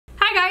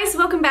guys,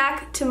 welcome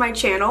back to my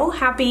channel.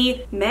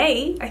 Happy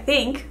May, I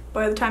think.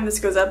 By the time this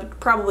goes up, it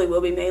probably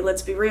will be May,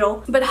 let's be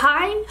real. But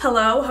hi,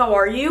 hello, how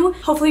are you?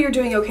 Hopefully you're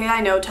doing okay.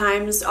 I know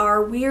times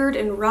are weird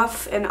and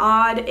rough and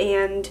odd,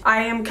 and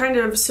I am kind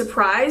of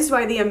surprised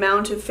by the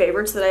amount of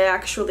favorites that I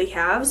actually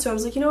have. So I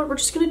was like, you know what, we're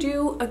just gonna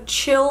do a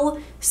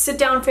chill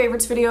sit-down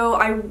favorites video.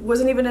 I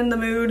wasn't even in the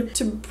mood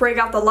to break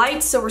out the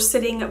lights, so we're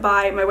sitting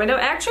by my window.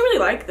 I actually really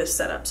like this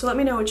setup, so let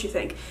me know what you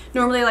think.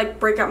 Normally I like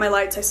break out my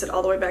lights, I sit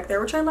all the way back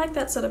there, which I like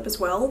that setup as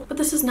well. But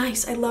this is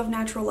nice, I love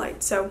natural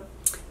light, so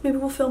maybe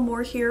we'll film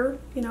more here,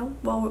 you know,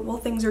 while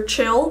things are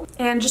chill.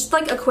 And just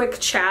like a quick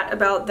chat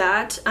about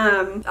that.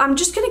 I'm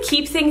just gonna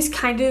keep things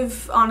kind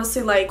of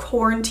honestly like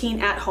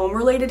quarantine at home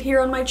related here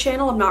on my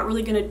channel. I'm not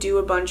really gonna do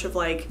a bunch of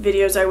like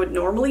videos I would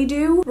normally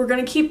do. We're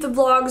gonna keep the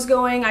vlogs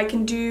going. I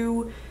can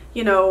do,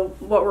 you know,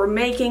 what we're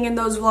making in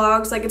those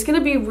vlogs. Like, it's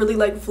gonna be really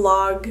like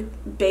vlog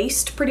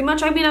based pretty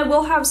much. I mean, I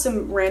will have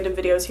some random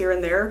videos here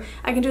and there.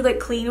 I can do like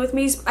clean with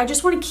me. I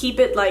just want to keep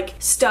it like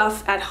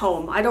stuff at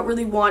home. I don't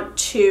really want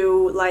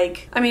to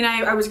like, I mean,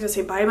 I was gonna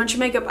say buy a bunch of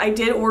makeup. I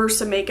did order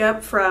some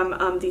makeup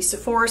from the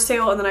Sephora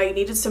sale, and then I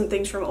needed some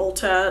things from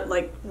Ulta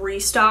like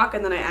restock,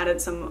 and then I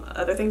added some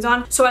other things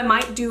on. So I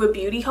might do a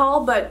beauty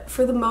haul, but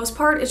for the most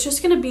part, it's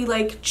just gonna be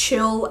like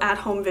chill at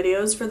home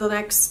videos for the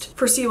next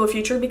foreseeable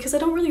future, because I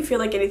don't really feel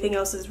like anything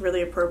else is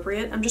really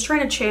appropriate. I'm just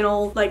trying to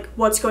channel like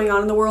what's going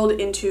on in the world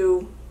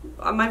into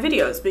my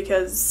videos,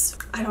 because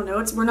I don't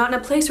know, we're not in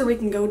a place where we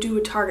can go do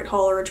a Target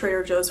haul or a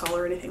Trader Joe's haul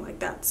or anything like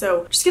that.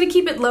 So just gonna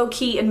keep it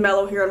low-key and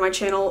mellow here on my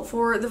channel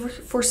for the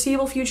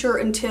foreseeable future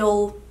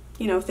until,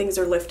 you know, things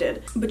are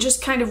lifted. But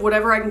just kind of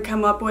whatever I can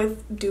come up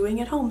with doing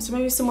at home. So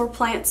maybe some more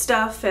plant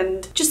stuff,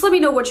 and just let me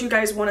know what you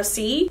guys want to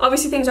see.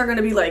 Obviously things aren't going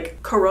to be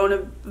like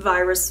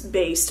coronavirus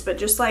based, but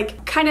just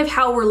like kind of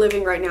how we're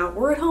living right now.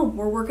 We're at home,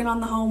 we're working on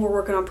the home, we're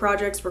working on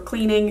projects, we're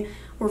cleaning,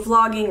 we're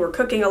vlogging, we're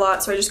cooking a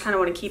lot, so I just kind of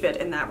want to keep it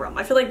in that realm.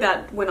 I feel like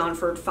that went on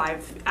for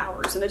 5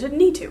 hours and it didn't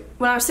need to.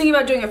 When I was thinking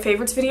about doing a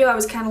favorites video, I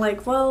was kind of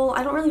like, well,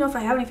 I don't really know if I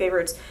have any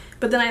favorites.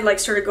 But then I like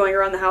started going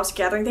around the house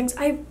gathering things.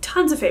 I have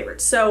tons of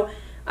favorites. So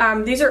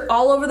these are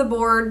all over the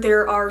board.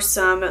 There are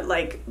some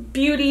like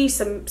beauty,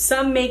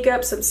 some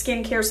makeup, some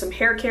skincare, some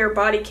hair care,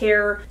 body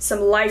care, some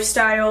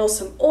lifestyle,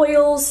 some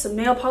oils, some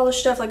nail polish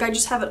stuff. Like, I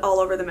just have it all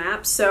over the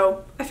map.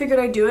 So I figured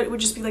I'd do it. It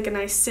would just be like a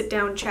nice sit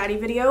down chatty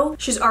video.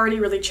 She's already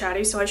really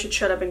chatty, so I should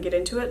shut up and get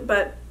into it.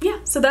 But yeah,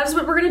 so that is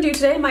what we're gonna do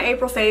today. My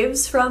April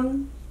faves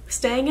from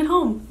staying at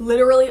home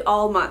literally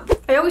all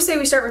month. I always say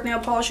we start with nail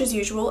polish as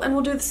usual, and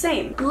we'll do the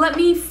same. Let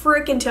me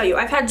frickin' tell you,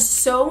 I've had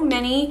so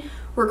many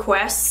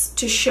requests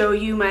to show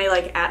you my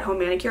like at-home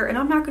manicure, and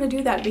I'm not gonna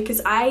do that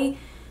because I,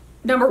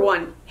 number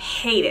one,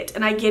 hate it,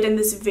 and I get in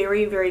this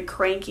very, very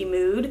cranky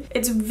mood.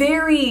 It's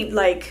very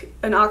like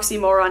an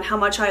oxymoron how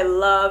much I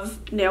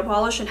love nail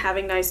polish and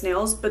having nice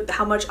nails, but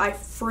how much I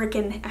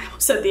frickin', I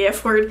almost said the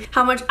F word,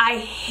 how much I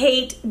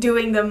hate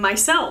doing them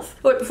myself.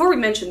 But before we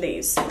mention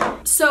these,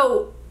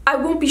 so I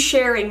won't be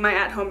sharing my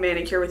at-home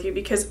manicure with you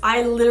because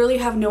I literally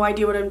have no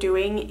idea what I'm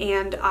doing,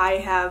 and I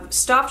have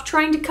stopped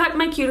trying to cut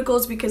my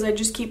cuticles because I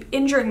just keep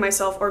injuring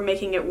myself or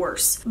making it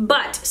worse.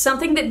 But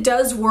something that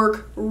does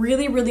work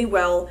really, really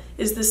well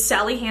is the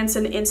Sally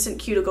Hansen Instant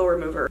Cuticle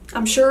Remover.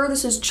 I'm sure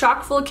this is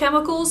chock full of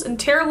chemicals and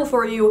terrible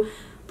for you,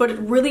 but it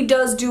really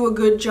does do a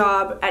good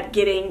job at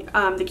getting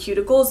the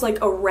cuticles like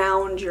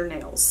around your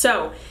nails.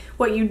 So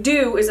what you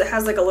do is it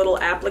has like a little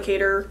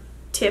applicator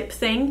tip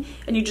thing,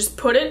 and you just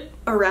put it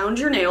around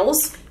your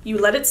nails. You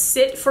let it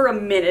sit for a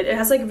minute. It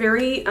has like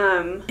very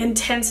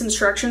intense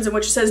instructions in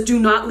which it says do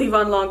not leave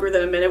on longer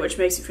than a minute, which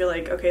makes you feel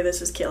like, okay,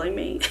 this is killing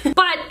me.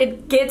 But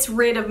it gets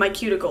rid of my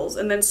cuticles.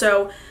 And then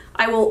so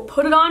I will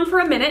put it on for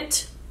a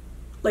minute,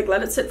 like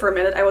let it sit for a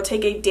minute. I will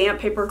take a damp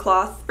paper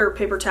cloth or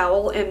paper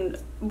towel and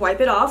wipe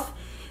it off.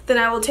 Then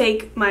I will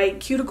take my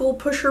cuticle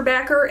pusher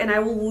backer and I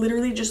will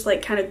literally just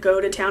like kind of go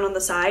to town on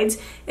the sides,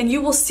 and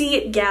you will see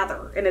it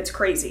gather, and it's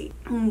crazy.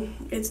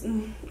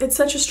 It's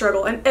such a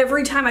struggle, and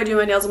every time I do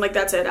my nails I'm like,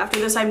 that's it. After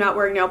this I'm not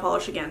wearing nail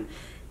polish again.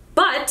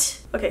 But,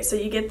 okay, so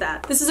you get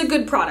that. This is a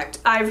good product.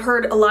 I've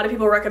heard a lot of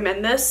people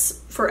recommend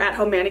this for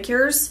at-home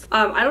manicures.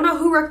 I don't know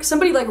who,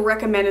 somebody like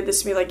recommended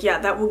this to me, like, yeah,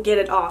 that will get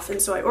it off.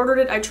 And so I ordered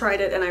it, I tried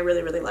it, and I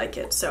really, really like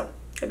it. So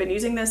I've been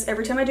using this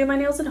every time I do my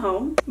nails at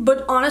home.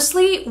 But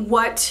honestly,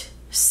 what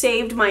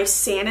saved my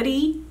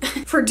sanity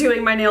for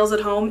doing my nails at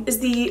home is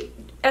the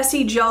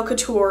Essie Gel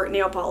Couture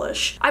nail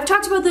polish. I've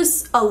talked about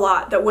this a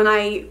lot, that when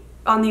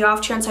on the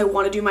off chance I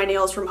want to do my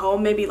nails from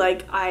home, maybe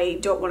like I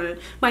don't want to,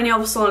 my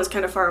nail salon is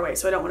kind of far away,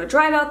 so I don't want to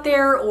drive out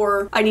there,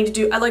 or I need to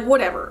do, like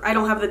whatever, I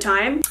don't have the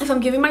time. If I'm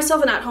giving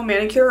myself an at-home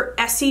manicure,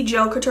 Essie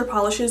Gel Couture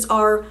polishes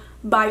are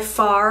by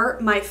far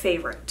my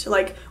favorite.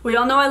 Like, we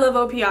all know I love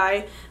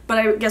OPI, but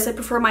I guess I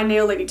prefer my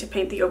nail lady to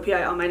paint the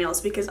OPI on my nails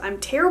because I'm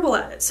terrible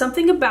at it.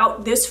 Something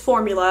about this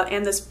formula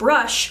and this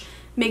brush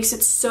makes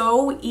it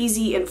so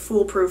easy and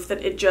foolproof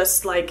that it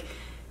just like,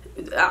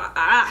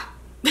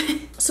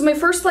 So my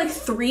first like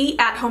 3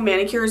 at-home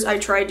manicures, I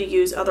tried to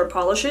use other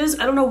polishes.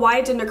 I don't know why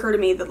it didn't occur to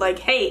me that like,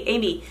 hey,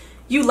 Amy,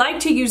 you like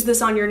to use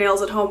this on your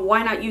nails at home,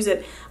 why not use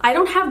it? I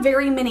don't have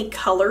very many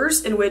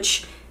colors, in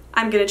which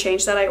I'm gonna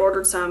change that. I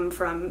ordered some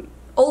from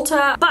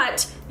Ulta,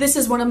 but this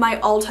is one of my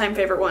all-time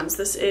favorite ones.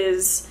 This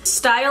is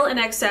Style in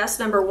Excess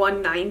number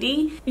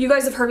 190. You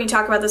guys have heard me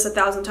talk about this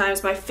 1,000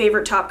 times. My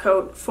favorite top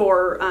coat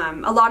for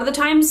a lot of the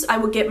times I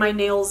will get my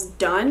nails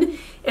done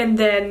and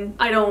then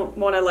I don't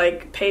want to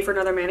like pay for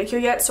another manicure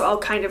yet, so I'll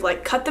kind of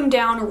like cut them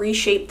down,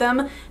 reshape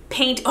them,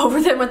 paint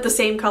over them with the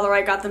same color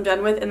I got them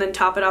done with, and then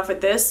top it off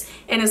with this,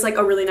 and it's like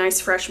a really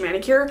nice fresh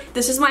manicure.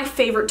 This is my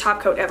favorite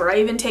top coat ever. I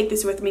even take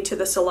this with me to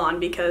the salon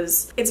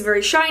because it's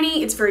very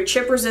shiny, it's very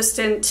chip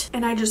resistant,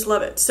 and I just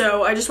love it.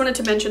 So I just wanted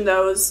to mention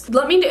those.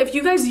 Let me know if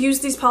you guys use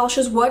these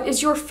polishes, what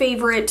is your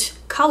favorite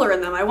color in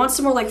them? I want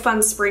some more like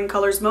fun spring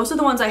colors. Most of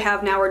the ones I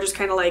have now are just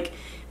kind of like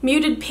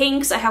muted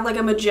pinks. I have like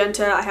a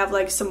magenta, I have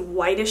like some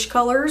whitish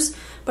colors,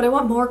 but I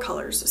want more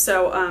colors.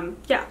 So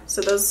yeah,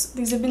 so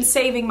these have been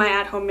saving my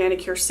at-home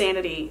manicure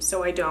sanity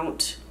so I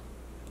don't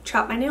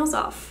chop my nails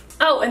off.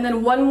 Oh, and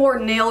then one more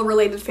nail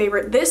related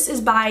favorite. This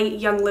is by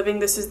Young Living.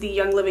 This is the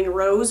Young Living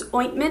Rose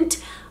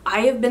Ointment.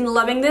 I have been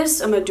loving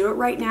this. I'm gonna do it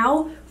right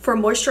now for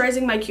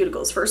moisturizing my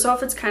cuticles. First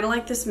off, it's kind of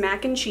like this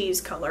mac and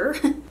cheese color.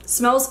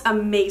 Smells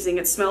amazing.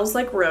 It smells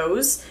like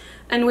rose.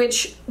 And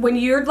which, when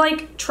you're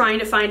like trying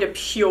to find a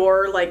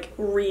pure, like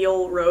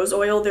real rose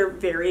oil, they're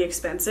very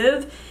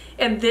expensive.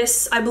 And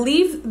this, I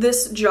believe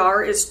this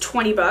jar is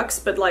 20 bucks,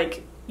 but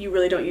like you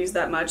really don't use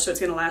that much, so it's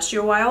gonna last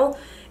you a while.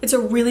 It's a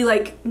really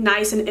like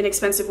nice and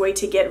inexpensive way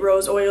to get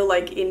rose oil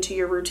like into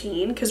your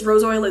routine, because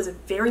rose oil is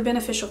very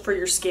beneficial for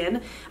your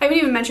skin. I haven't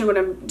even mentioned what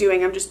I'm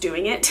doing, I'm just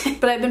doing it.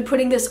 But I've been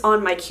putting this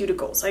on my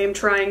cuticles. I am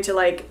trying to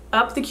like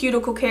up the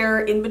cuticle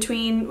care in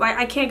between.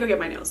 I can't go get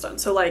my nails done,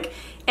 so like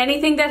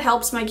anything that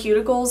helps my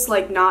cuticles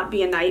like not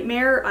be a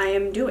nightmare, I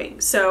am doing.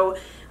 So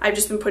I've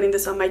just been putting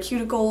this on my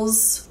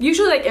cuticles,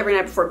 usually like every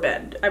night before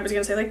bed. I was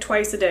gonna say like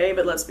twice a day,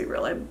 but let's be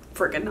real, I'm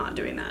freaking not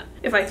doing that.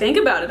 If I think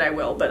about it, I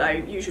will, but I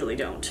usually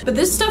don't. But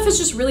this stuff is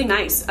just really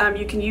nice.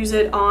 You can use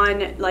it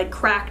on like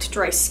cracked,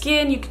 dry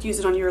skin. You could use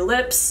it on your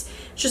lips.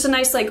 It's just a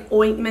nice like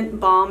ointment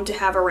balm to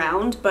have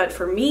around, but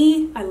for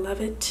me, I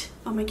love it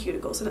on my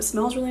cuticles, and it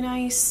smells really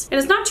nice. And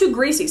it's not too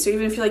greasy, so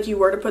even if you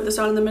were to put this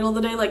on in the middle of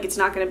the day, like it's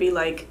not gonna be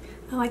like,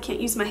 oh, I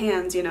can't use my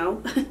hands, you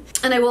know?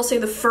 And I will say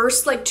the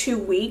first like 2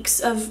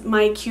 weeks of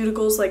my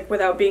cuticles, like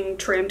without being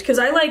trimmed, because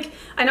I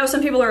know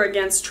some people are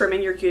against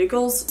trimming your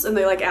cuticles and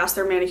they like ask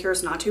their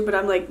manicures not to, but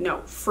I'm like,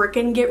 no,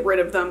 frickin' get rid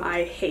of them.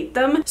 I hate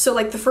them. So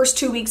like the first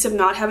 2 weeks of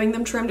not having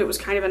them trimmed, it was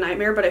kind of a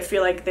nightmare, but I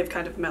feel like they've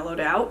kind of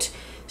mellowed out.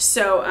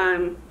 So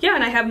yeah,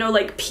 and I have no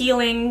like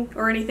peeling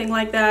or anything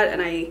like that,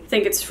 and I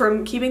think it's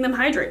from keeping them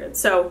hydrated.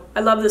 So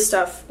I love this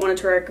stuff. Wanted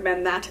to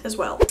recommend that as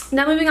well.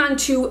 Now moving on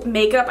to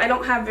makeup. I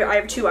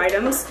have 2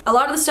 items. A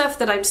lot of the stuff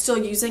that I'm still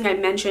using I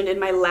mentioned in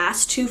my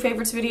last 2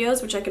 favorites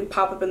videos, which I can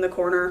pop up in the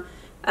corner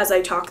as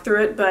I talk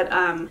through it, but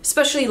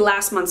especially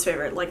last month's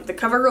favorite, like the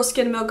CoverGirl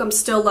Skin Milk I'm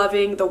still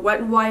loving, the Wet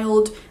n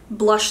Wild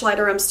blush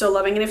lighter I'm still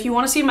loving, and if you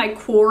want to see my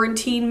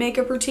quarantine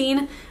makeup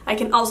routine, I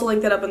can also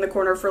link that up in the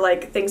corner for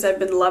like things I've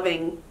been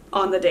loving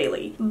on the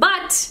daily.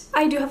 But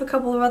I do have a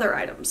couple of other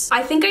items.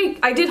 I think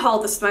I did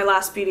haul this, my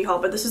last beauty haul,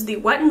 but this is the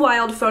Wet n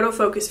Wild Photo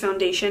Focus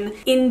Foundation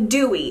in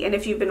Dewy, and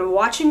if you've been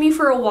watching me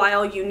for a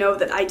while, you know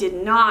that I did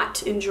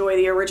not enjoy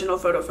the original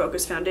Photo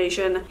Focus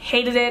Foundation.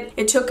 Hated it.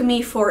 It took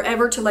me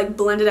forever to like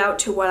blend it out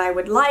to what I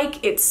would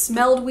like. It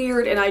smelled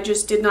weird, and I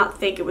just did not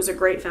think it was a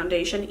great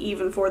foundation,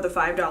 even for the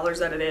 $5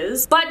 that it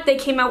is. But they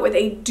came out with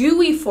a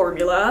dewy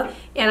formula,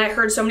 and I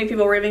heard so many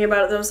people raving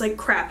about it that I was like,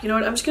 crap, you know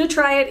what, I'm just gonna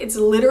try it. It's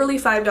literally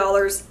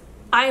 $5.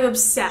 I'm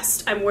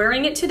obsessed. I'm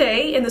wearing it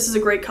today, and this is a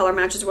great color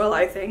match as well,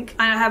 I think.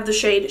 I have the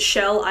shade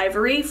Shell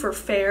Ivory for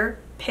fair,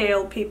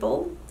 pale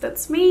people.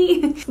 That's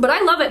me. But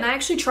I love it, and I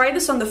actually tried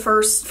this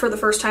for the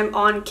first time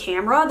on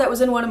camera. That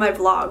was in one of my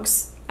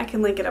vlogs. I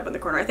can link it up in the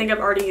corner. I think I've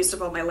already used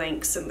up all my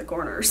links in the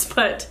corners,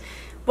 but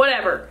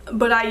whatever.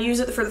 But I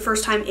used it for the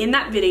first time in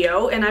that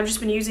video, and I've just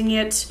been using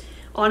it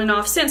on and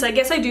off since. I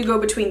guess I do go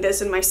between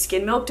this and my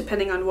Skin Milk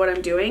depending on what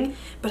I'm doing,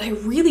 but I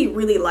really,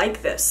 really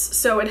like this.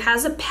 So it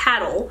has a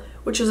paddle,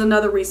 which is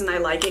another reason I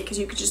like it, because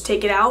you could just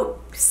take it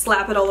out,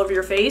 slap it all over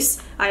your face.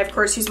 I of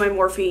course use my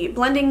Morphe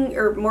blending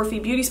or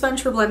Morphe beauty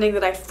sponge for blending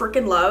that I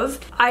freaking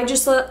love. I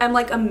just am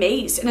like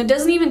amazed, and it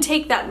doesn't even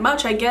take that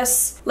much. I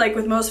guess like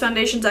with most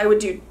foundations I would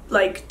do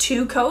like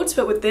 2 coats,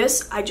 but with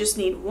this I just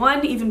need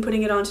 1. Even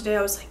putting it on today,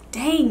 I was like,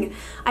 dang.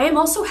 I am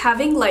also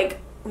having like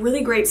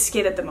really great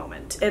skin at the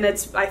moment, and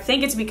I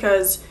think it's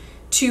because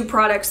 2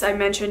 products I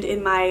mentioned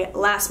in my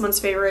last month's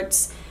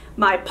favorites,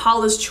 my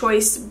Paula's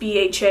Choice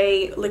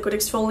BHA liquid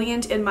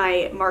exfoliant and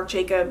my Marc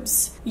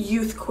Jacobs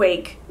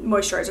Youthquake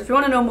moisturizer. If you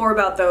want to know more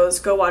about those,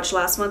 go watch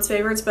last month's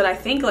favorites, but I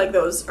think like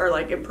those are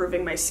like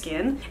improving my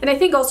skin. And I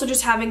think also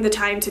just having the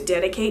time to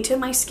dedicate to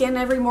my skin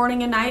every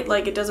morning and night,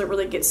 like it doesn't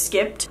really get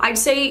skipped. I'd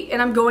say,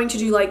 and I'm going to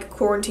do like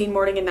quarantine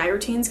morning and night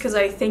routines, because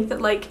I think that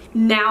like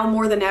now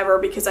more than ever,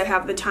 because I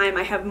have the time,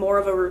 I have more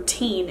of a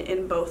routine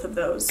in both of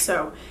those.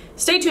 So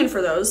stay tuned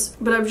for those.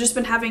 But I've just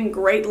been having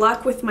great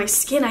luck with my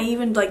skin. I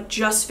even like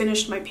just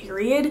finished my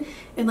period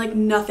and like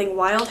nothing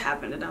wild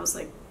happened, and I was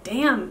like,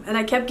 damn. And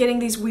I kept getting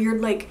these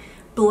weird like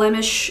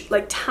blemish,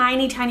 like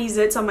tiny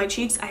zits on my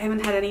cheeks. I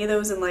haven't had any of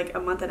those in like a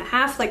month and a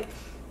half. Like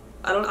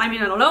I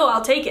don't know,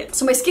 I'll take it.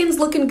 So my skin's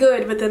looking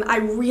good, but then I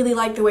really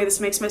like the way this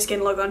makes my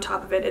skin look on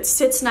top of it. It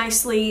sits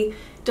nicely,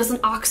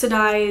 doesn't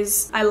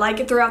oxidize. I like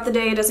it throughout the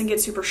day. It doesn't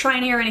get super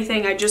shiny or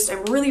anything.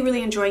 I'm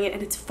really enjoying it,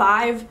 and it's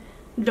 $5,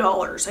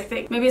 I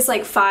think. Maybe it's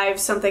like 5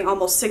 something,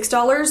 almost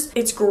 $6.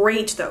 It's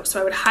great though,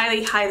 so I would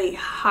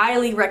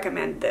highly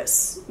recommend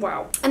this.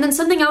 Wow. And then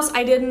something else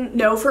I didn't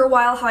know for a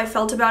while how I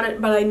felt about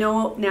it, but I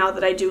know now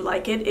that I do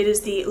like it. It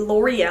is the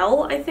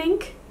L'Oreal, I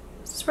think.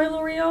 Is this by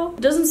L'Oreal?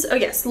 It doesn't, oh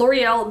yes,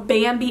 L'Oreal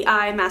Bambi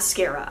Eye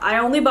Mascara. I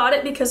only bought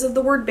it because of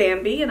the word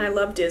Bambi, and I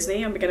love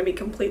Disney. I'm gonna be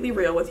completely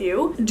real with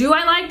you. Do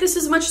I like this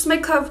as much as my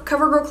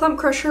CoverGirl Clump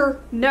Crusher?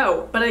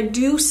 No, but I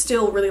do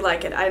still really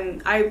like it.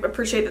 I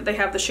appreciate that they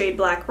have the shade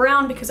Black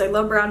Brown because I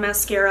love brown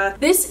mascara.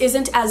 This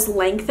isn't as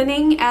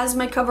lengthening as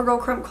my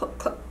CoverGirl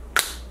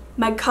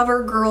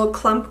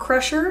Clump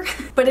Crusher,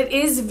 but it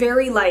is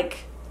very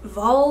like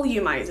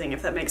volumizing,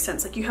 if that makes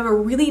sense. Like you have a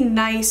really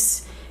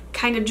nice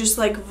kind of just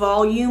like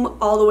volume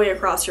all the way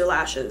across your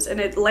lashes,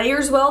 and it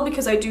layers well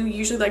because I do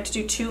usually like to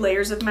do 2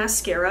 layers of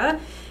mascara.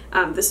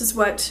 This is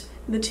what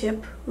the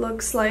tip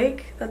looks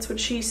like. That's what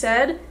she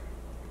said,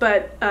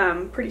 but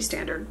pretty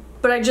standard.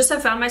 But I just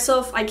have found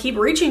myself, I keep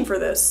reaching for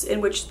this,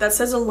 in which that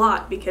says a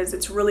lot because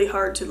it's really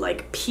hard to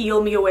like peel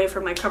me away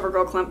from my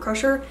CoverGirl Clump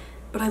Crusher,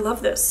 but I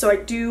love this. So I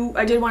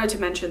did want to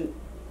mention,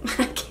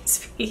 I can't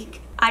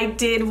speak. I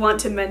did want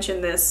to mention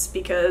this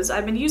because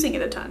I've been using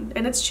it a ton,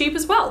 and it's cheap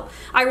as well.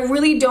 I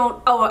really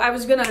don't, oh, I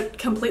was gonna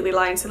completely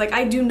lie and say like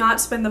I do not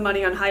spend the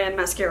money on high-end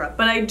mascara,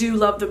 but I do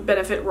love the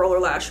Benefit Roller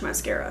Lash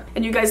Mascara.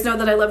 And you guys know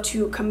that I love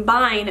to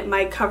combine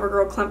my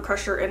CoverGirl Clump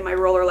Crusher and my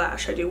Roller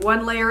Lash. I do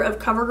 1 layer of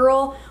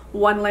CoverGirl,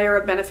 1 layer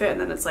of Benefit,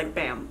 and then it's like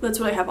bam. That's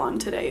what I have on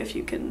today, if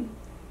you can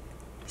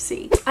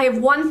see. I have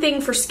one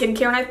thing for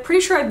skincare, and I'm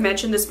pretty sure I've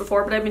mentioned this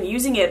before, but I've been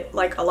using it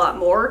like a lot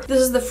more.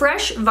 This is the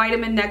Fresh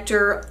Vitamin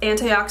Nectar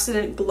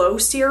Antioxidant Glow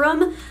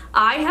Serum.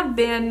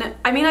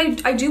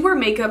 I do wear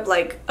makeup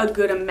like a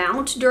good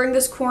amount during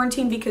this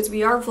quarantine because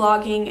we are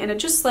vlogging, and it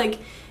just like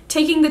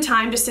taking the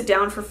time to sit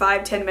down for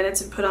 5-10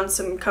 minutes and put on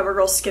some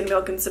CoverGirl Skin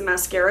Milk and some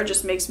mascara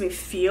just makes me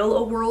feel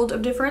a world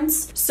of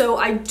difference. So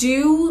I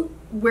do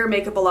wear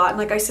makeup a lot, and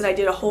like I said, I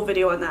did a whole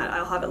video on that.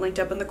 I'll have it linked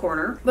up in the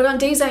corner. But on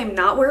days I am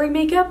not wearing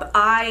makeup,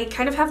 I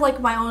kind of have like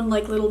my own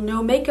like little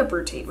no makeup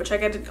routine, which I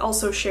get to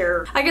also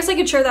share. I guess I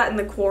could share that in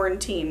the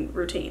quarantine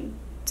routine,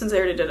 since I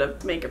already did a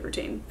makeup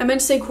routine. I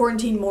meant to say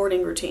quarantine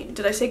morning routine.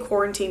 Did I say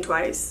quarantine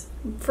twice?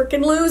 I'm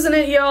freaking losing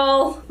it,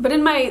 y'all. But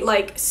in my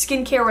like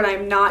skincare when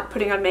I'm not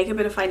putting on makeup,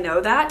 and if I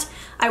know that,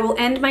 I will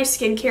end my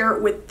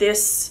skincare with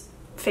this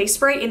face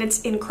spray, and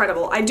it's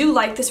incredible. I do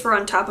like this for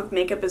on top of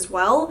makeup as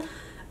well,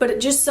 but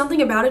just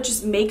something about it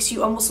just makes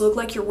you almost look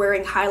like you're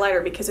wearing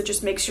highlighter because it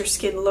just makes your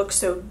skin look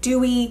so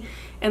dewy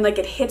and like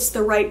it hits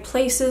the right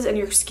places, and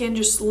your skin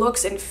just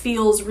looks and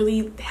feels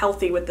really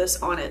healthy with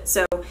this on it.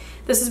 So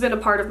this has been a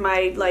part of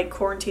my like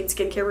quarantine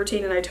skincare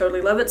routine, and I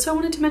totally love it. So I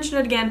wanted to mention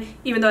it again,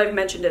 even though I've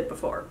mentioned it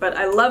before. But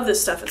I love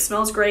this stuff. It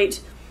smells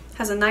great,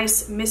 has a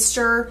nice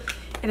mister,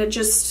 and it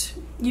just,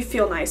 you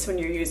feel nice when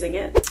you're using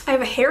it. I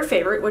have a hair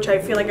favorite, which I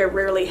feel like I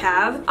rarely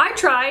have. I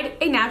tried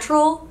a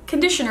natural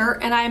conditioner,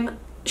 and I'm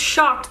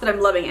shocked that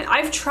I'm loving it.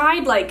 I've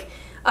tried like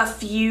a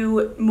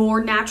few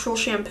more natural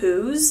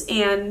shampoos,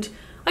 and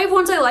I have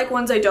ones I like,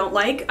 ones I don't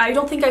like. I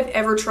don't think I've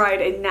ever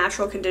tried a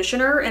natural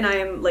conditioner, and I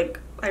am like,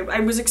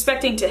 I was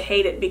expecting to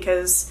hate it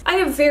because I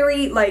have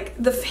very, like,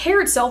 the hair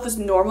itself is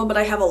normal, but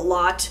I have a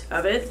lot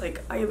of it.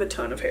 Like, I have a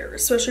ton of hair,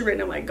 especially right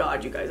now. My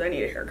God, you guys, I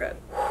need a haircut.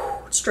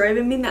 It's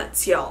driving me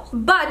nuts, y'all.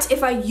 But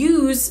if I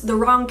use the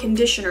wrong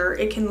conditioner,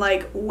 it can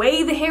like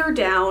weigh the hair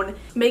down,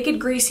 make it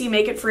greasy,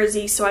 make it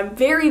frizzy. So I'm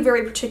very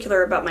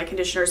particular about my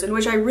conditioners, in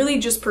which I really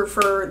just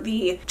prefer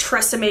the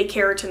Tresemme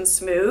Keratin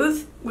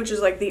Smooth, which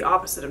is like the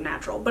opposite of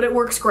natural, but it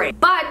works great.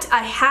 But I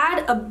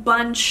had a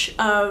bunch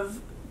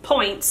of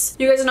points.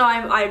 You guys know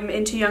I'm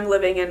into Young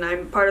Living, and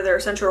I'm part of their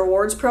Essential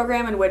Rewards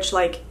program, in which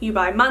like you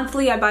buy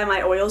monthly. I buy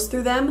my oils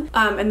through them,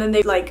 and then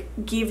they like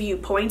give you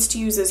points to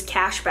use as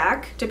cash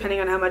back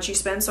depending on how much you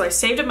spend. So I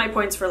saved up my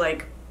points for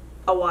like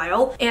a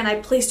while, and I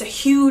placed a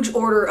huge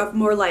order of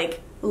more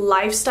like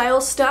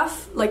lifestyle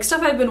stuff, like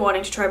stuff I've been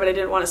wanting to try, but I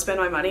didn't want to spend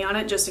my money on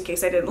it just in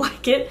case I didn't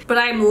like it. But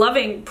I'm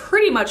loving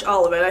pretty much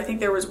all of it. I think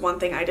there was one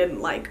thing I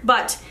didn't like,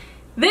 but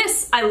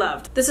this I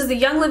loved. This is the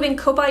Young Living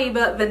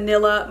Copaiba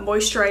Vanilla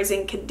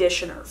Moisturizing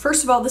Conditioner.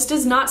 First of all, this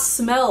does not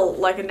smell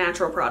like a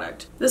natural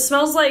product. This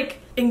smells like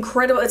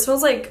incredible. It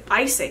smells like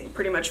icing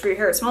pretty much for your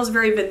hair. It smells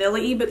very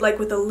vanilla-y, but like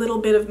with a little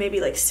bit of maybe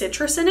like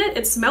citrus in it.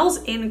 It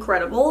smells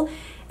incredible,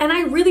 and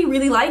I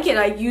really like it.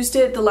 I used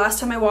it the last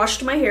time I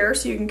washed my hair,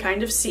 so you can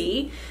kind of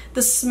see.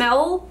 The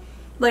smell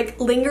like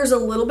lingers a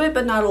little bit,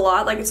 but not a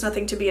lot. Like, it's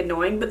nothing to be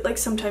annoying, but like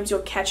sometimes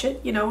you'll catch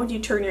it, you know, when you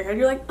turn your head,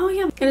 you're like, oh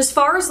yeah. And as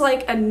far as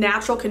like a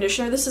natural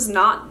conditioner, this is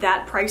not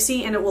that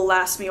pricey, and it will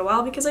last me a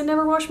while because I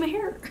never wash my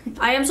hair.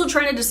 I am still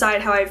trying to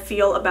decide how I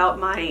feel about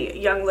my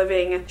Young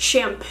Living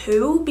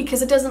shampoo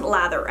because it doesn't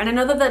lather. And I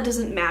know that that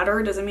doesn't matter.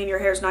 It doesn't mean your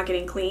hair's not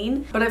getting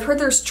clean. But I've heard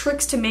there's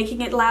tricks to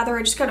making it lather.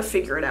 I just gotta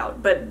figure it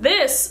out. But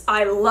this,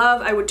 I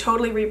love. I would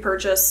totally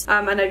repurchase.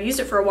 And I've used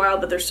it for a while,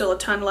 but there's still a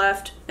ton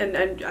left.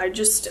 And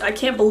I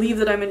can't believe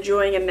that I'm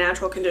enjoying a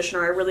natural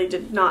conditioner. I really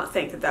did not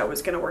think that that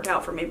was gonna work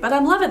out for me, but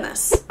I'm loving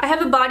this. I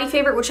have a body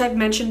favorite, which I've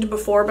mentioned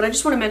before, but I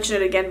just wanna mention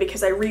it again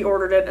because I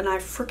reordered it and I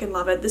freaking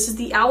love it. This is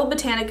the Owl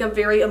Botanica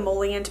Very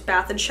Emollient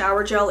Bath and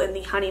Shower Gel in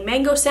the Honey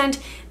Mango scent.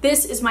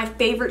 This is my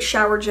favorite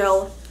shower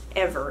gel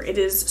ever. It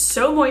is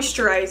so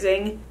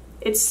moisturizing.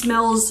 It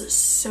smells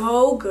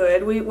so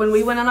good. When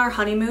we went on our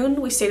honeymoon,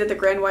 we stayed at the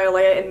Grand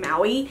Wailea in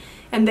Maui,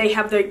 and they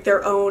have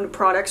their own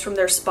products from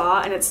their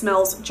spa, and it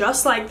smells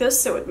just like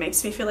this, so it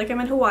makes me feel like I'm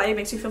in Hawaii. It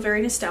makes me feel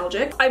very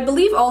nostalgic. I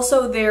believe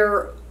also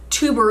their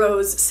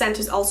tuberose scent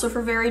is also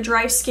for very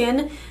dry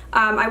skin.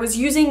 I was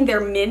using their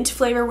mint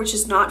flavor, which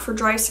is not for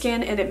dry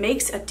skin, and it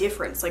makes a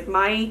difference. Like,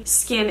 my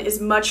skin is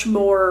much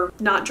more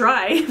not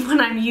dry when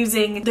I'm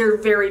using their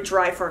very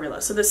dry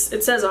formula. So this,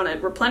 it says on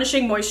it,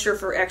 replenishing moisture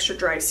for extra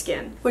dry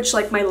skin, which,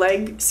 like, my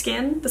leg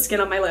skin, the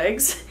skin on my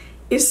legs,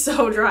 is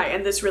so dry,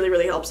 and this really,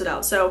 really helps it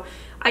out. So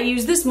I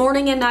use this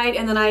morning and night,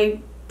 and then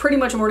I pretty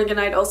much morning and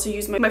night also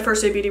use my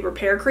First Aid Beauty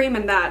repair cream,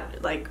 and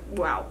that, like,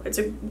 wow, it's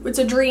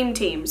a dream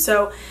team.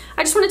 So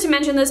I just wanted to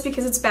mention this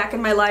because it's back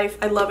in my life.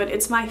 I love it.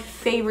 It's my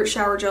favorite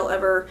shower gel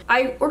ever.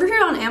 I ordered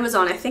it on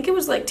Amazon. I think it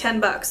was like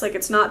 10 bucks. Like,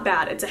 it's not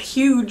bad. It's a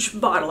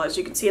huge bottle, as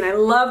you can see, and I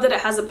love that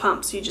it has a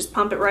pump. So you just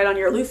pump it right on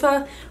your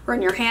loofah or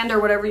in your hand or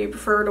whatever you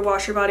prefer to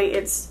wash your body.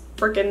 It's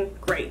freaking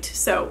great.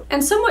 So,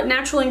 and somewhat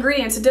natural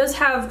ingredients. It does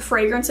have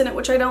fragrance in it,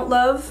 which I don't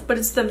love, but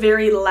it's the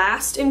very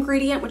last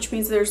ingredient, which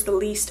means there's the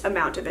least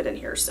amount of it in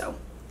here. So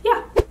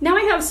yeah. Now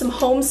I have some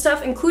home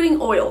stuff,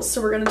 including oils.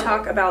 So we're going to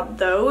talk about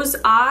those.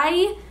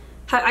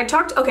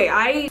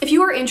 If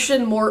you are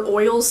interested in more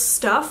oils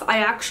stuff, I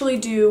actually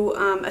do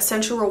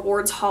Essential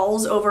Rewards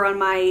hauls over on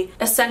my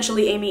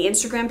Essentially Amy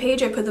Instagram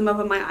page. I put them up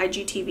on my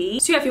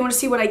IGTV. So yeah, if you want to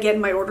see what I get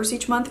in my orders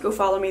each month, go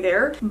follow me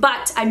there.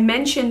 But I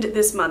mentioned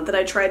this month that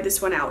I tried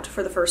this one out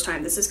for the first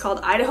time. This is called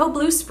Idaho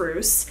Blue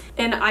Spruce.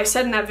 And I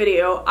said in that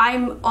video,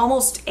 I'm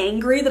almost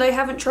angry that I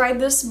haven't tried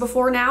this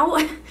before now.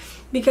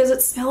 Because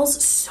it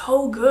smells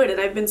so good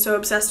and I've been so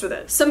obsessed with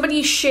it.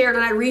 Somebody shared,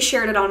 and I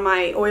reshared it on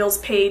my oils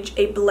page,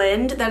 a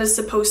blend that is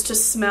supposed to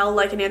smell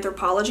like an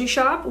Anthropologie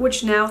shop,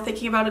 which now,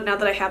 thinking about it, now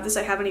that I have this,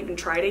 I haven't even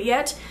tried it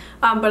yet.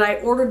 But I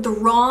ordered the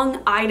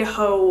wrong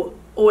Idaho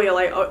oil.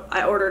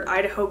 I ordered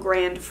Idaho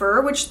Grand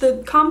Fir, which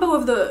the combo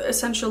of the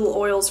essential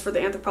oils for the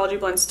Anthropologie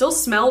blend still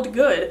smelled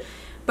good,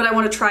 but I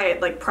want to try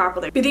it, like,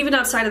 properly. But even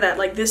outside of that,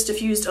 like, this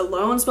diffused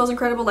alone smells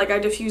incredible. Like, I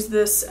diffuse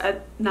this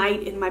at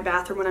night in my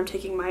bathroom when I'm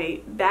taking my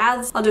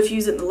baths. I'll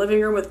diffuse it in the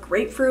living room with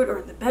grapefruit, or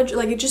in the bedroom.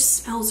 Like, it just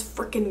smells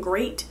freaking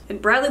great.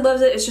 And Bradley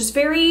loves it. It's just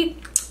very,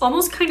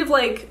 almost kind of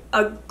like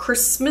a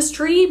Christmas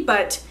tree,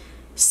 but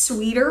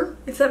sweeter,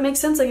 if that makes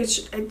sense. Like,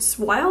 it's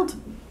wild.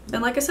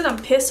 And like I said,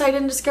 I'm pissed I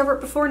didn't discover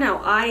it before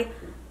now. I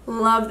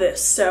love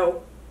this.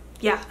 So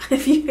yeah,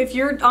 if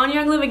you're on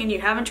Young Living and you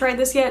haven't tried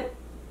this yet,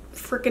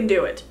 freaking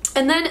do it.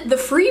 And then the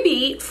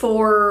freebie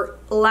for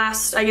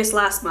last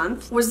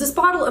month was this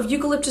bottle of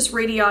Eucalyptus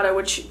Radiata,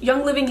 which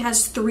Young Living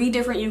has 3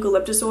 different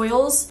eucalyptus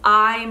oils.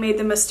 I made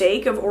the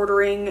mistake of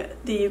ordering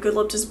the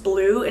Eucalyptus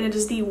Blue, and it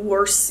is the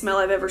worst smell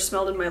I've ever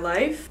smelled in my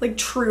life. Like,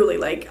 truly,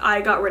 like,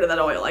 I got rid of that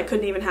oil. I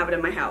couldn't even have it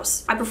in my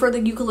house. I prefer the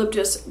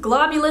Eucalyptus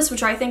Globulus,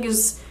 which I think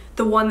is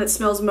the one that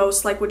smells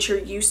most like what you're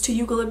used to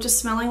eucalyptus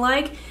smelling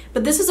like.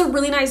 But this is a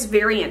really nice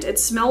variant. It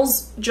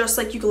smells just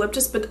like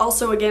eucalyptus, but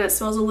also, again, it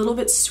smells a little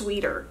bit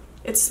sweeter.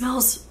 It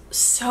smells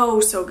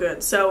so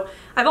good. So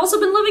I've also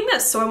been loving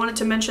this, so I wanted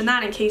to mention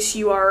that in case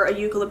you are a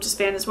eucalyptus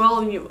fan as well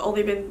and you've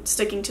only been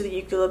sticking to the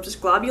Eucalyptus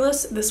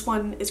Globulus. This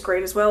one is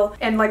great as well.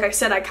 And like I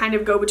said, I kind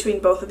of go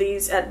between both of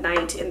these at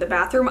night in the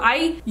bathroom.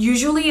 I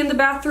usually in the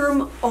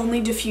bathroom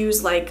only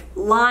diffuse like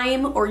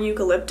lime or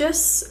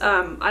eucalyptus.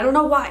 I don't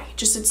know why,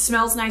 just it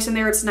smells nice in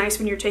there. It's nice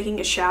when you're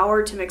taking a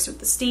shower to mix with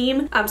the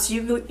steam.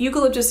 So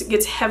eucalyptus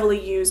gets heavily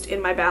used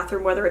in my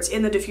bathroom, whether it's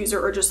in the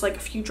diffuser or just like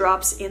a few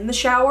drops in the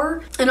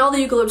shower. And all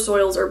the eucalyptus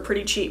oils are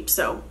pretty cheap,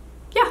 so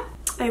yeah.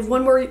 I have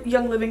one more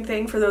Young Living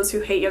thing. For those who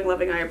hate Young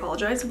Living, I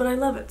apologize, but I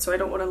love it, so I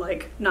don't want to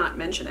like not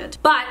mention it.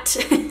 But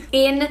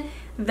in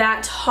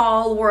that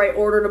haul where I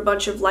ordered a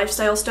bunch of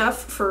lifestyle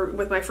stuff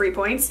with my free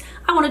points,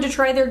 I wanted to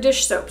try their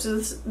dish soap. So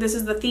this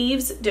is the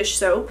Thieves dish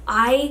soap.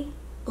 I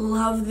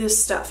love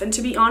this stuff, and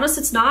to be honest,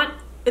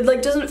 it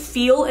like doesn't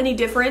feel any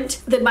different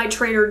than my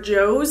Trader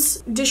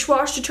Joe's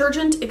dishwash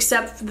detergent,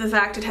 except for the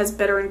fact it has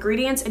better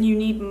ingredients and you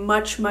need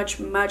much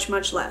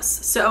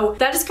less. So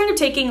that is kind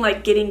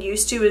of getting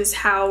used to, is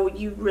how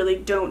you really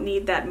don't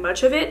need that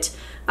much of it.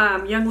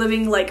 Young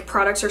Living like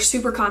products are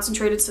super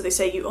concentrated, so they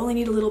say you only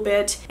need a little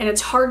bit, and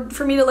it's hard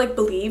for me to like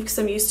believe because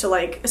I'm used to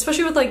like,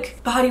 especially with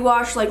like body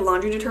wash, like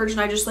laundry detergent,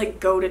 I just like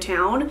go to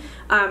town,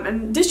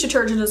 and dish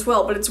detergent as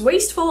well, but it's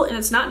wasteful and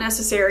it's not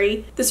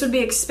necessary. This would be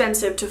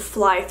expensive to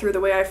fly through the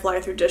way I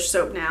fly through dish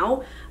soap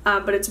now,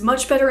 but it's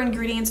much better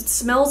ingredients. It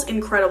smells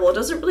incredible. It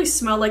doesn't really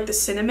smell like the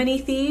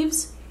cinnamony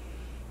Thieves.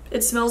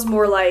 It smells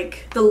more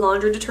like the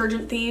laundry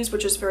detergent Thieves,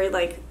 which is very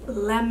like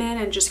lemon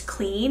and just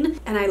clean,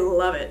 and I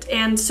love it.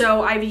 And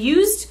so I've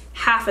used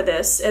half of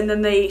this, and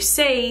then they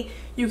say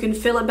you can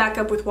fill it back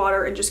up with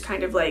water and just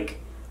kind of like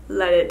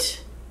let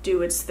it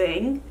do its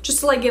thing,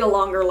 just to like get a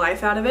longer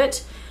life out of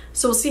it.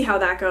 So we'll see how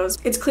that goes.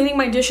 It's cleaning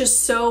my dishes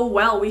so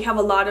well. We have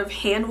a lot of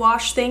hand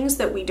wash things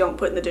that we don't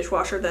put in the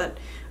dishwasher that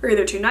are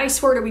either too nice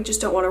for it or we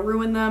just don't want to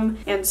ruin them.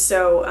 And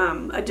so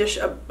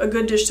a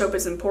good dish soap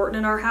is important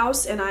in our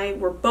house, and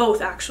we're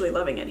both actually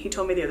loving it. He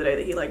told me the other day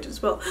that he liked it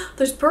as well.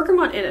 There's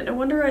bergamot in it. No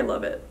wonder I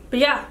love it. But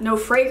yeah, no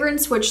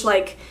fragrance, which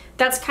like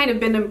that's kind of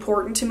been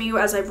important to me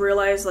as I've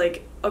realized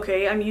like,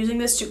 okay, I'm using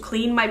this to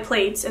clean my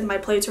plates, and my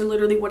plates are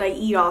literally what I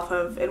eat off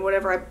of, and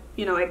whatever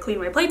I clean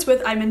my plates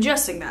with, I'm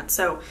ingesting that.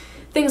 So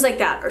things like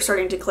that are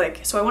starting to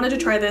click. So I wanted to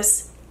try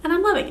this, and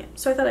I'm loving it.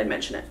 So I thought I'd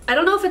mention it. I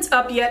don't know if it's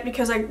up yet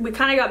because we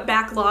kind of got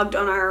backlogged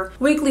on our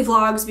weekly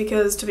vlogs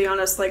because, to be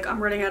honest, like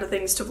I'm running out of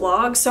things to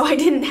vlog. So I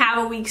didn't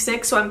have a week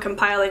 6, so I'm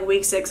compiling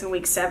week 6 and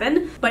week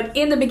 7. But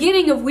in the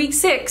beginning of week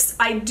 6,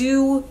 I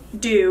do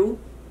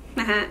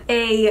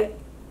a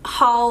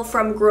haul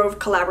from Grove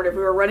Collaborative.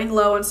 We were running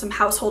low on some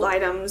household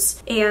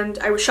items, and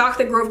I was shocked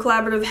that Grove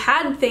Collaborative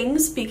had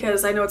things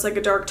because I know it's like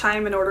a dark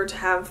time in order to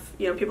have,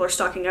 people are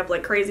stocking up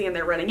like crazy and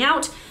they're running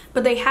out,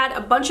 but they had a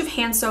bunch of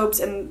hand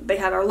soaps and they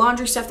had our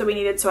laundry stuff that we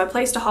needed, so I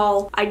placed a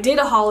haul. I did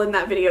a haul in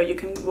that video. You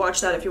can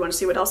watch that if you want to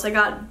see what else I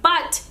got,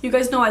 but you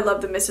guys know I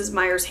love the Mrs.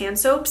 Meyer's hand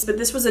soaps, but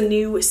this was a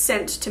new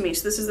scent to me.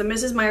 So this is the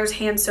Mrs. Meyer's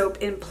hand soap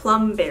in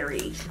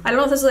Plumberry. I don't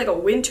know if this is like a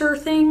winter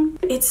thing.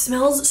 It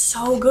smells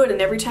so good,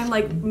 and every time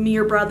like me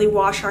or Bradley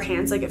wash our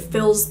hands, like it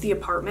fills the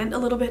apartment a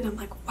little bit, and I'm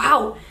like,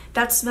 wow,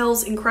 that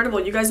smells incredible.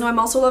 You guys know I'm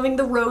also loving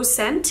the rose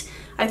scent.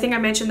 I think I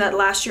mentioned that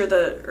last year,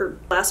 or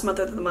last month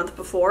or the month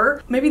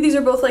before. Maybe these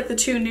are both like the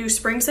 2 new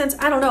spring scents,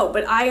 I don't know,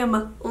 but I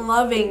am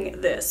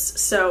loving this.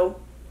 So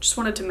just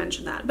wanted to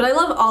mention that. But I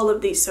love all of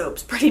these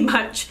soaps pretty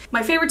much.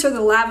 My favorites are the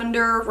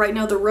lavender, right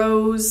now the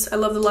rose. I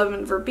love the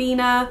lemon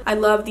verbena. I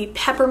love the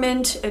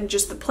peppermint and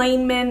just the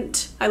plain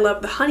mint. I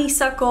love the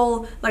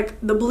honeysuckle, like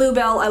the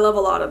bluebell. I love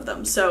a lot of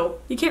them. So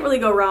you can't really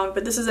go wrong,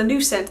 but this is a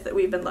new scent that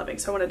we've been loving,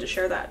 so I wanted to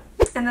share that.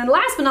 And then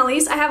last but not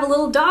least, I have a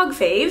little dog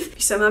fave. If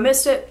you somehow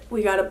missed it,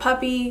 we got a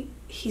puppy.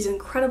 He's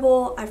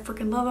incredible. I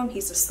freaking love him.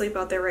 He's asleep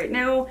out there right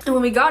now. And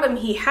when we got him,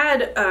 he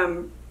had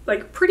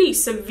like pretty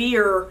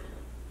severe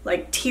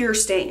like tear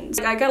stains.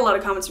 I got a lot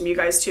of comments from you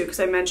guys too,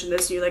 because I mentioned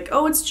this and you're like,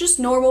 oh, it's just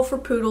normal for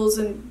poodles,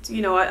 and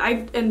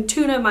and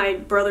Tuna, my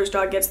brother's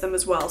dog, gets them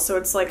as well, so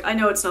it's like, I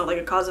know it's not like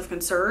a cause of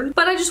concern,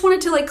 but I just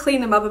wanted to like clean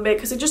them up a bit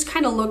because it just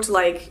kind of looked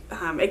like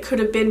it could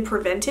have been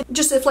prevented,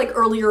 just if like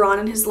earlier on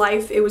in his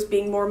life it was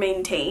being more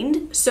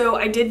maintained. So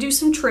I did do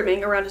some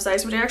trimming around his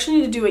eyes, which I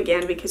actually need to do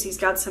again because he's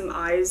got some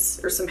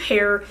eyes or some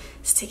hair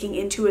sticking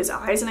into his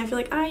eyes, and I feel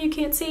like, you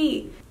can't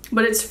see.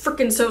 But it's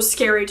freaking so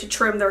scary to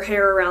trim their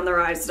hair around their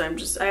eyes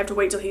that I have to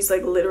wait till he's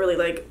like literally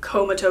like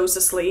comatose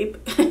asleep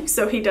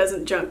so he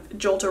doesn't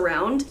jolt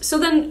around. So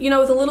then,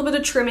 with a little bit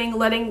of trimming,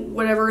 letting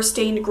whatever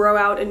stain grow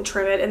out and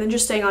trim it, and then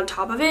just staying on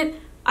top of it,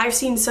 I've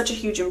seen such a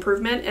huge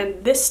improvement,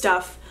 and this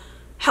stuff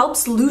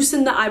helps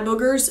loosen the eye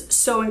boogers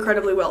so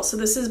incredibly well. So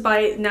this is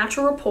by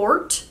Natural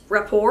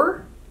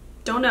Rapport,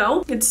 don't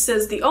know. It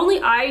says the only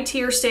eye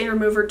tear stain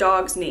remover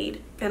dogs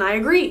need, and I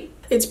agree.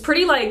 It's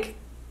pretty like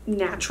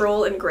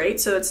natural and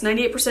great. So it's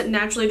 98%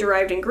 naturally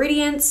derived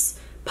ingredients,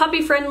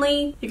 puppy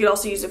friendly. You could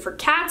also use it for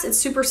cats. It's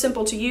super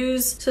simple to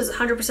use. It says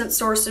 100%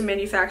 sourced and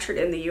manufactured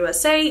in the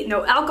USA.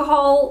 No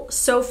alcohol,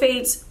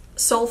 sulfates,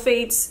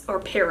 or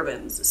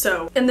parabens.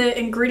 So, and the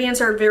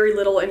ingredients are very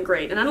little and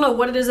great. And I don't know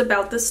what it is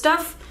about this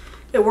stuff.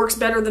 It works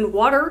better than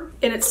water,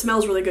 and it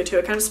smells really good too.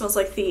 It kind of smells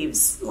like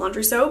Thieves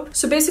laundry soap.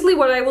 So basically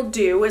what I will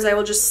do is I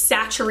will just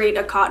saturate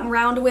a cotton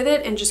round with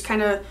it and just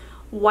kind of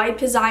wipe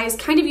his eyes,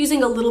 kind of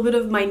using a little bit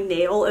of my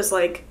nail. As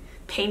like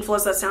painful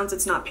as that sounds,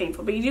 it's not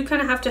painful, but you do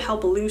kind of have to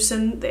help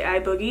loosen the eye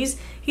boogies.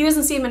 He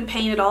doesn't seem in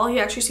pain at all. He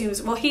actually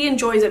seems, well, he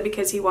enjoys it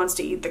because he wants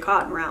to eat the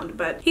cotton round,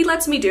 but he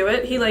lets me do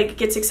it. He like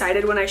gets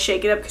excited when I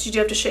shake it up, because you do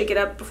have to shake it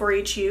up before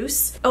each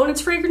use. Oh, and it's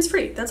fragrance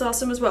free. That's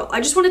awesome as well.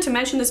 I just wanted to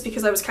mention this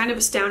because I was kind of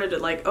astounded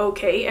at like,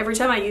 okay, every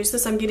time I use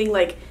this, I'm getting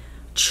like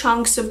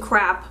chunks of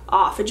crap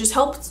off. It just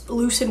helps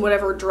loosen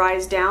whatever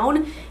dries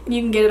down, and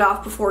you can get it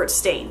off before it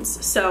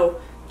stains. So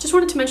just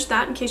wanted to mention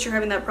that in case you're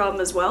having that problem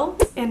as well.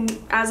 And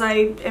as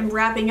I am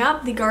wrapping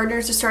up, the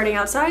gardeners are starting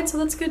outside, so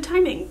that's good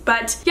timing.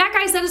 But yeah,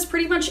 guys, that is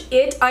pretty much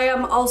it. I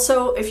am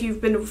also, if you've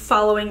been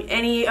following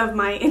any of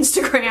my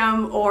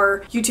Instagram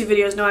or YouTube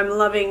videos, know I'm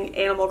loving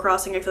Animal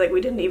Crossing. I feel like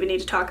we didn't even need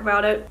to talk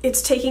about it.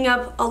 It's taking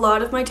up a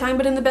lot of my time,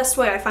 but in the best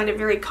way. I find it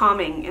very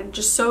calming and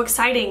just so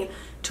exciting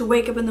to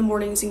wake up in the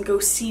mornings and go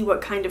see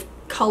what kind of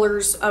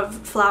colors of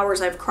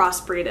flowers I've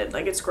crossbreeded.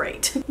 Like, it's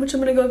great. Which I'm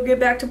gonna go get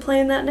back to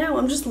playing that now.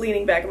 I'm just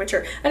leaning back in my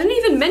chair. I didn't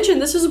even mention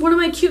this is one of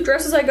my cute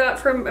dresses I got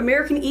from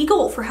American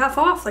Eagle for half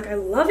off. Like, I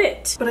love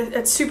it. But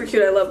it's super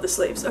cute. I love the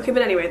sleeves. Okay,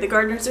 but anyway, the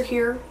gardeners are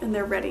here and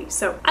they're ready.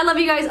 So I love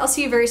you guys. I'll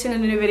see you very soon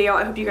in a new video.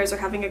 I hope you guys are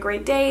having a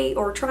great day,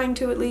 or trying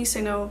to at least.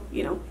 I know,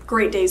 you know,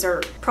 great days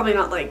are probably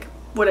not like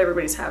what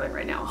everybody's having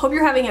right now. Hope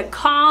you're having a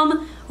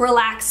calm,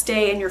 relaxed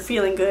day and you're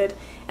feeling good.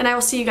 And I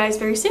will see you guys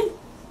very soon.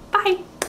 Bye.